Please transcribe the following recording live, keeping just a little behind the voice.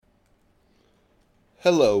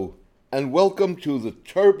Hello, and welcome to the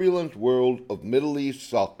turbulent world of Middle East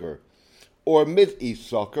soccer, or Mid-East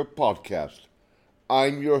Soccer podcast.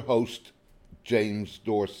 I'm your host, James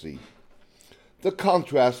Dorsey. The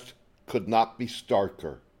contrast could not be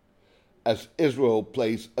starker, as Israel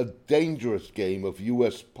plays a dangerous game of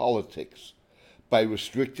U.S. politics by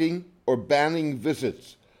restricting or banning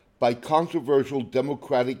visits by controversial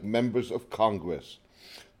Democratic members of Congress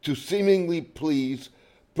to seemingly please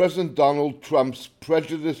President Donald Trump's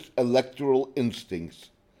prejudiced electoral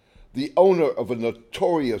instincts. The owner of a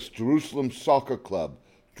notorious Jerusalem soccer club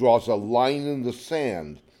draws a line in the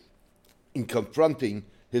sand in confronting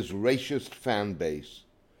his racist fan base.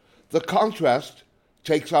 The contrast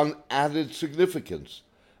takes on added significance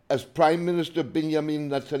as Prime Minister Benjamin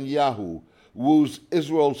Netanyahu woos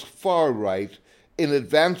Israel's far right in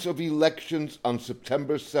advance of elections on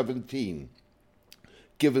September 17,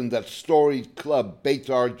 given that storied club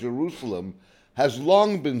Beitar Jerusalem has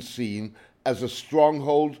long been seen as a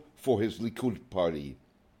stronghold for his Likud party.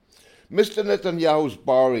 Mr. Netanyahu's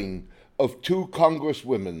barring of two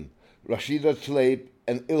congresswomen, Rashida Tlaib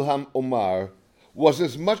and Ilhan Omar, was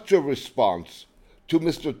as much a response to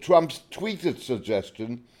Mr. Trump's tweeted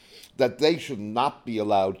suggestion that they should not be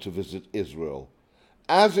allowed to visit Israel,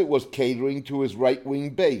 as it was catering to his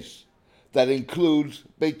right-wing base that includes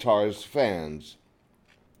Beitar's fans.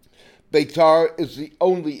 Beitar is the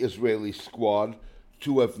only Israeli squad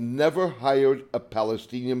to have never hired a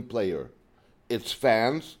Palestinian player. Its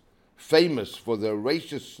fans, famous for their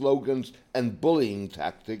racist slogans and bullying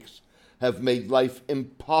tactics, have made life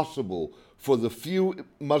impossible for the few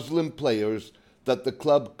Muslim players that the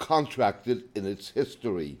club contracted in its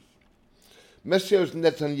history. Messrs.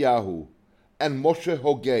 Netanyahu and Moshe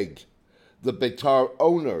Hogeg, the Beitar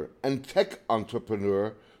owner and tech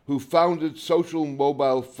entrepreneur who founded social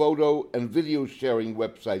mobile photo and video sharing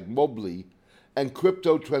website Mobly and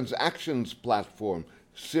crypto transactions platform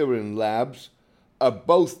Sirin Labs, are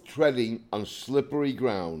both treading on slippery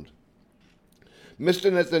ground.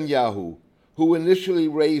 Mr. Netanyahu, who initially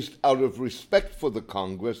raised out of respect for the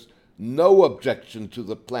Congress no objection to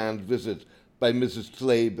the planned visit by Mrs.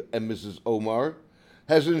 Tlaib and Mrs. Omar,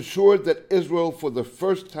 has ensured that Israel, for the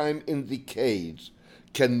first time in decades,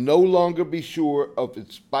 can no longer be sure of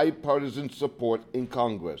its bipartisan support in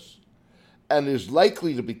Congress, and is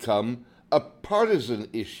likely to become a partisan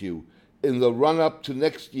issue in the run-up to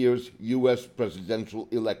next year's U.S. presidential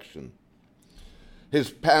election. His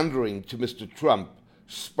pandering to Mr. Trump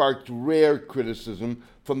sparked rare criticism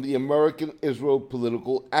from the American Israel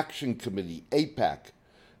Political Action Committee, AIPAC,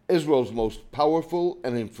 Israel's most powerful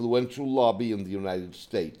and influential lobby in the United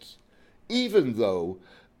States, even though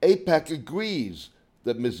AIPAC agrees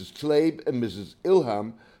that Mrs. Tlaib and Mrs.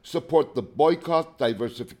 Ilham support the boycott,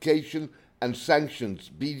 diversification, and sanctions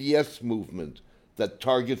BDS movement that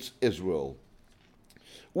targets Israel.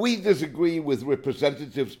 We disagree with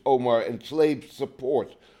Representatives Omar and Tlaib's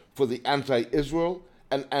support for the anti-Israel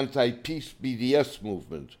and anti-peace BDS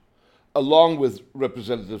movement, along with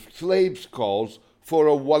Representative Tlaib's calls for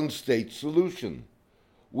a one-state solution.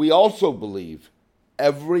 We also believe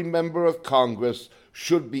every member of Congress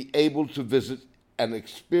should be able to visit and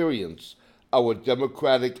experience our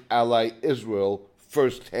democratic ally Israel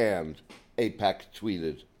firsthand, AIPAC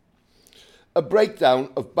tweeted. A breakdown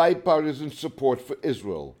of bipartisan support for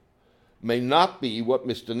Israel may not be what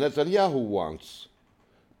Mr. Netanyahu wants,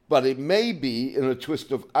 but it may be, in a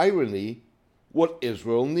twist of irony, what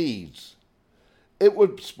Israel needs. It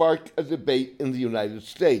would spark a debate in the United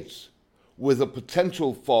States, with a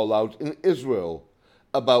potential fallout in Israel,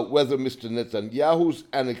 about whether Mr. Netanyahu's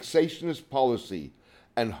annexationist policy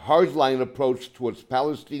and hardline approach towards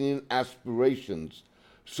Palestinian aspirations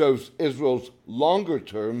serves Israel's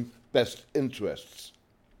longer-term best interests.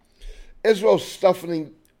 Israel's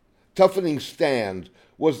toughening stand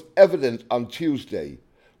was evident on Tuesday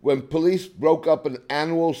when police broke up an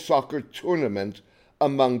annual soccer tournament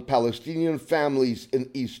among Palestinian families in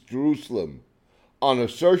East Jerusalem on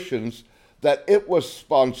assertions that it was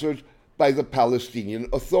sponsored by the Palestinian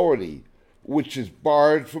Authority, which is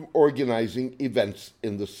barred from organizing events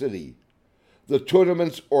in the city. The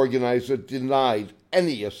tournament's organizer denied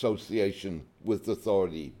any association with the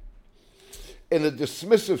authority. In a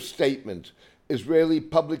dismissive statement, Israeli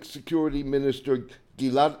Public Security Minister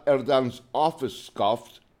Gilad Erdan's office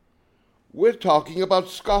scoffed, "We're talking about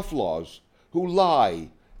scofflaws who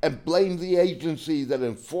lie and blame the agency that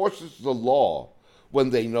enforces the law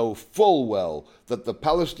when they know full well that the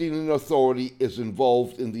Palestinian Authority is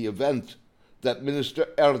involved in the event that Minister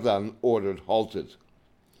Erdan ordered halted."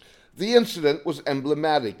 The incident was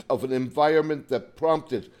emblematic of an environment that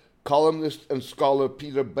prompted columnist and scholar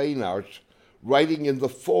Peter Beinart writing in the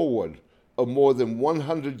foreword of more than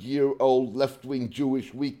 100-year-old left-wing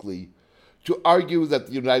Jewish weekly, to argue that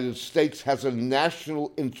the United States has a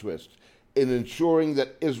national interest in ensuring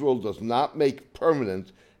that Israel does not make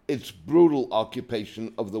permanent its brutal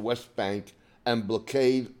occupation of the West Bank and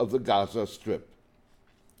blockade of the Gaza Strip.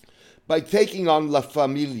 By taking on La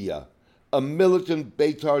Familia, a militant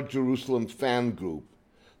Beitar Jerusalem fan group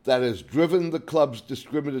that has driven the club's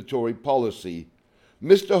discriminatory policy,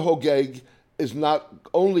 Mr. Hogeg is not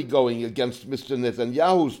only going against Mr.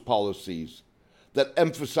 Netanyahu's policies that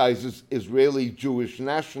emphasizes Israeli Jewish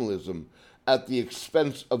nationalism at the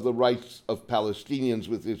expense of the rights of Palestinians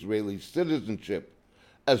with Israeli citizenship,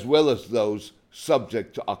 as well as those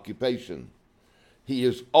subject to occupation. He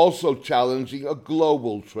is also challenging a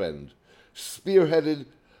global trend, spearheaded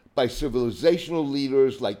by civilizational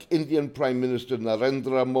leaders like Indian Prime Minister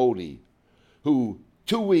Narendra Modi, who,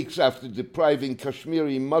 2 weeks after depriving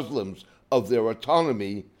Kashmiri Muslims of their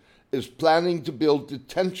autonomy, is planning to build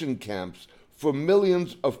detention camps for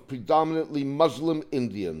millions of predominantly Muslim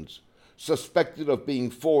Indians suspected of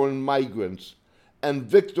being foreign migrants, and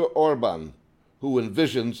Viktor Orban, who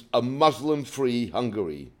envisions a Muslim-free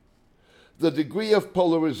Hungary. The degree of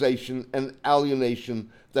polarization and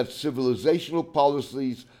alienation that civilizational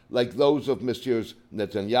policies like those of Messrs.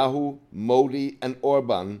 Netanyahu, Modi, and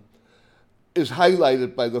Orban is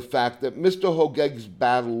highlighted by the fact that Mr. Hogeg's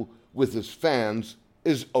battle with his fans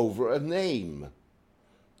is over a name.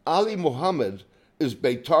 Ali Mohammed is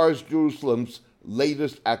Beitar Jerusalem's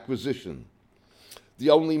latest acquisition. The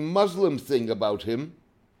only Muslim thing about him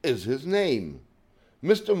is his name.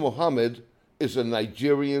 Mr. Mohammed is a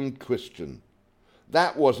Nigerian Christian.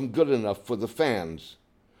 That wasn't good enough for the fans,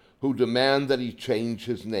 who demand that he change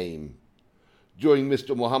his name. During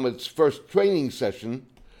Mr. Mohammed's first training session,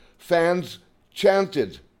 fans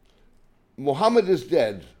chanted, "Muhammad is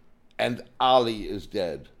dead and Ali is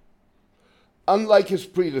dead." Unlike his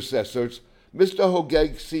predecessors, Mr.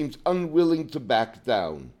 Hogeg seems unwilling to back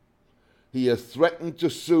down. He has threatened to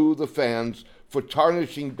sue the fans for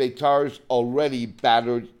tarnishing Beitar's already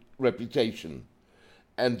battered reputation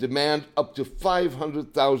and demand up to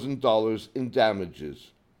 $500,000 in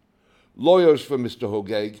damages. Lawyers for Mr.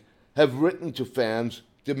 Hogeg have written to fans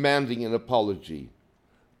demanding an apology.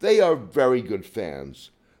 They are very good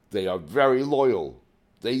fans. They are very loyal.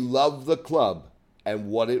 They love the club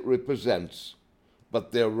and what it represents.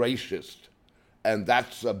 But they're racist. And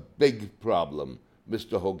that's a big problem,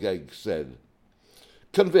 Mr. Hogeg said.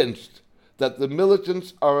 Convinced that the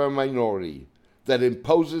militants are a minority that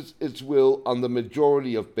imposes its will on the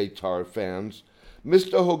majority of Beitar fans,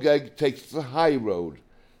 Mr. Hogeg takes the high road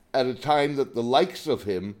at a time that the likes of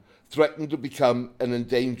him threaten to become an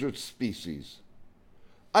endangered species.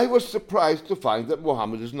 I was surprised to find that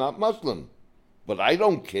Muhammad is not Muslim, but I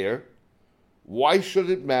don't care. Why should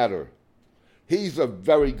it matter? He's a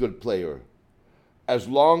very good player. As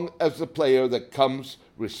long as the player that comes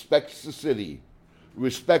respects the city,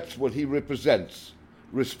 respects what he represents,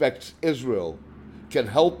 respects Israel, can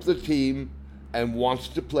help the team, and wants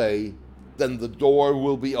to play, then the door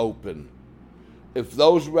will be open. If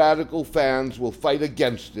those radical fans will fight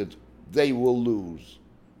against it, they will lose.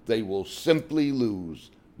 They will simply lose,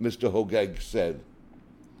 Mr. Hogeg said.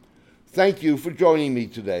 Thank you for joining me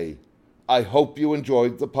today. I hope you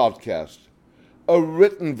enjoyed the podcast. A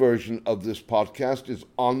written version of this podcast is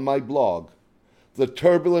on my blog, The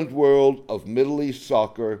Turbulent World of Middle East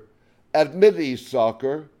Soccer, at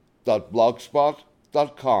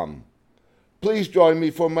mideastsoccer.blogspot.com. Please join me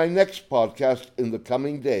for my next podcast in the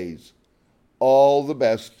coming days. All the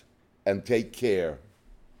best and take care.